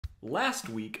Last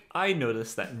week, I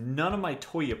noticed that none of my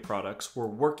Tuya products were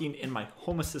working in my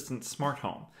Home Assistant smart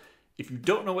home. If you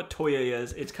don't know what Tuya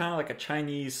is, it's kind of like a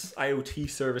Chinese IoT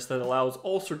service that allows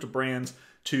all sorts of brands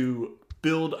to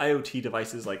build IoT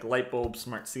devices like light bulbs,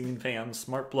 smart ceiling fans,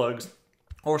 smart plugs,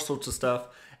 all sorts of stuff.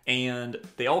 And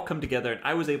they all come together, and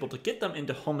I was able to get them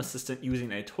into Home Assistant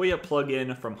using a Tuya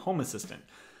plugin from Home Assistant.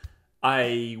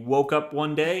 I woke up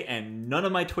one day and none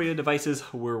of my Tuya devices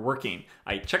were working.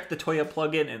 I checked the Tuya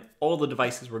plugin and all the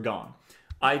devices were gone.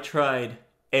 I tried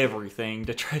everything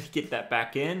to try to get that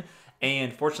back in,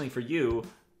 and fortunately for you,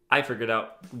 I figured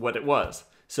out what it was.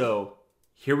 So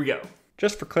here we go.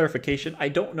 Just for clarification, I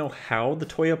don't know how the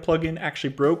Tuya plugin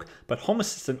actually broke, but Home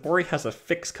Assistant already has a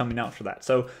fix coming out for that.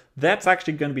 So that's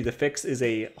actually going to be the fix, is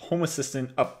a Home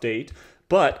Assistant update.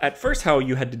 But at first how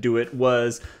you had to do it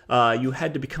was you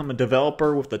had to become a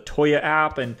developer with the Tuya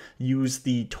app and use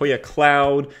the Tuya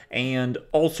cloud and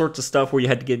all sorts of stuff where you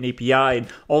had to get an API and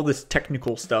all this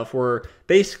technical stuff where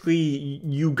basically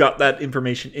you got that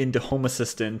information into Home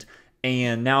Assistant,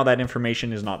 and now that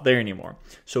information is not there anymore.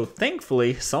 So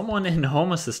thankfully, someone in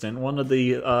Home Assistant, one of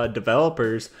the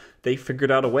developers, they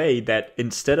figured out a way that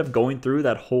instead of going through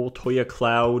that whole Tuya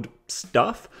cloud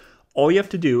stuff, all you have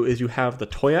to do is you have the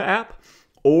Tuya app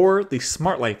or the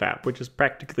Smart Life app, which is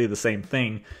practically the same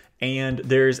thing. And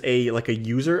there's a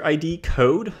user ID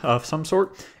code of some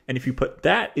sort. And if you put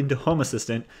that into Home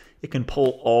Assistant, it can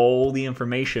pull all the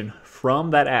information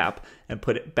from that app and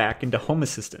put it back into Home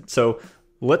Assistant. So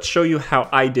let's show you how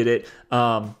I did it.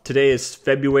 Today is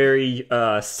February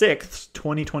 6th,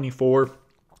 2024.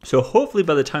 So hopefully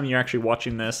by the time you're actually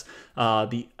watching this,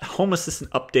 the Home Assistant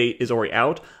update is already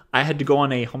out. I had to go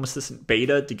on a Home Assistant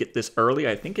beta to get this early.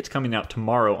 I think it's coming out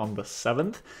tomorrow on the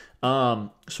 7th.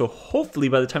 So hopefully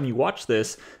by the time you watch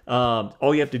this,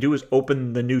 all you have to do is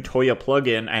open the new Tuya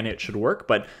plugin and it should work.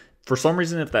 But for some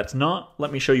reason, if that's not,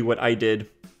 let me show you what I did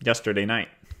yesterday night.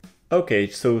 Okay,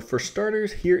 so for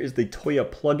starters, here is the Tuya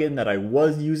plugin that I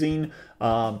was using.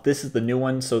 This is the new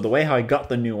one. So the way how I got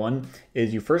the new one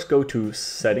is you first go to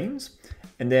Settings,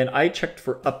 and then I checked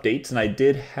for updates, and I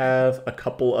did have a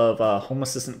couple of Home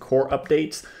Assistant core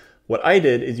updates. What I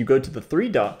did is you go to the three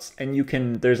dots, and you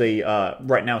can, there's a,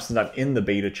 right now since I'm in the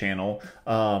beta channel,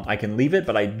 I can leave it,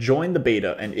 but I joined the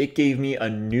beta, and it gave me a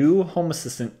new Home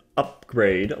Assistant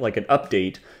upgrade, like an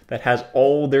update that has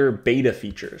all their beta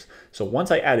features. So once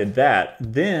I added that,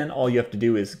 then all you have to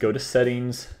do is go to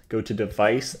Settings, go to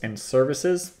Device and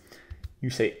Services. You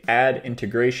say Add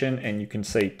Integration, and you can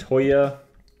say Tuya.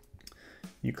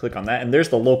 You click on that, and there's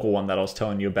the local one that I was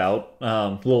telling you about.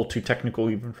 A little too technical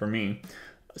even for me.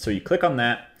 So you click on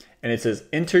that, and it says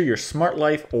enter your Smart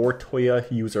Life or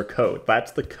Tuya user code.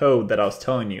 That's the code that I was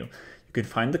telling you. You can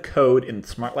find the code in the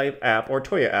Smart Life app or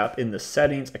Tuya app in the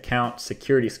Settings Account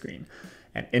Security screen,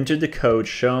 and enter the code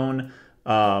shown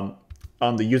on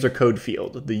the user code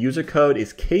field. The user code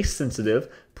is case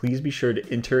sensitive. Please be sure to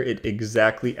enter it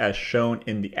exactly as shown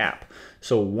in the app.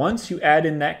 So once you add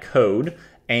in that code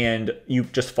and you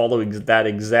just follow that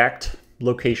exact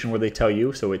location where they tell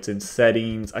you, so it's in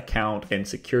Settings, Account, and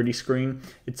Security screen.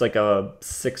 It's like a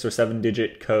 6 or 7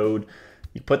 digit code.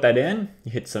 You put that in,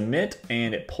 you hit submit,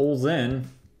 and it pulls in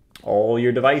all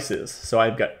your devices. So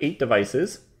I've got 8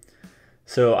 devices.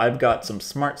 So I've got some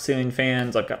smart ceiling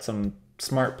fans, I've got some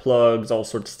smart plugs, all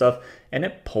sorts of stuff, and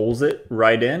it pulls it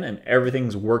right in, and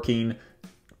everything's working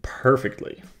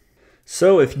perfectly.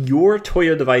 So if your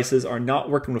Tuya devices are not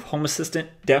working with Home Assistant,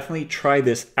 definitely try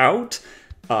this out.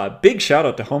 Big shout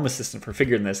out to Home Assistant for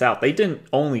figuring this out. They didn't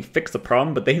only fix the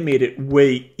problem, but they made it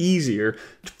way easier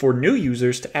for new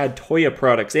users to add Tuya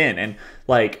products in. And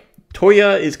like,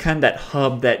 Tuya is kind of that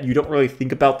hub that you don't really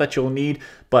think about that you'll need.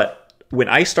 But when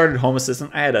I started Home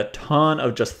Assistant, I had a ton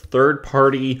of just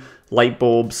third-party light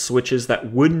bulb switches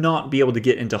that would not be able to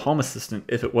get into Home Assistant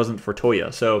if it wasn't for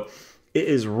Tuya. So it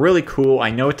is really cool.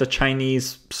 I know it's a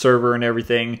Chinese server and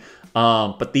everything,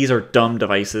 but these are dumb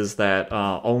devices that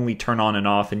only turn on and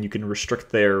off, and you can restrict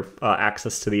their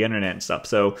access to the internet and stuff.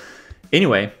 So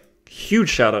anyway, huge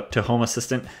shout out to Home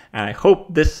Assistant, and I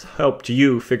hope this helped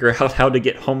you figure out how to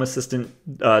get Home Assistant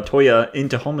Tuya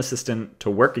into Home Assistant to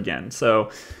work again. So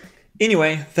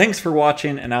anyway, thanks for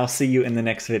watching, and I'll see you in the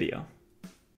next video.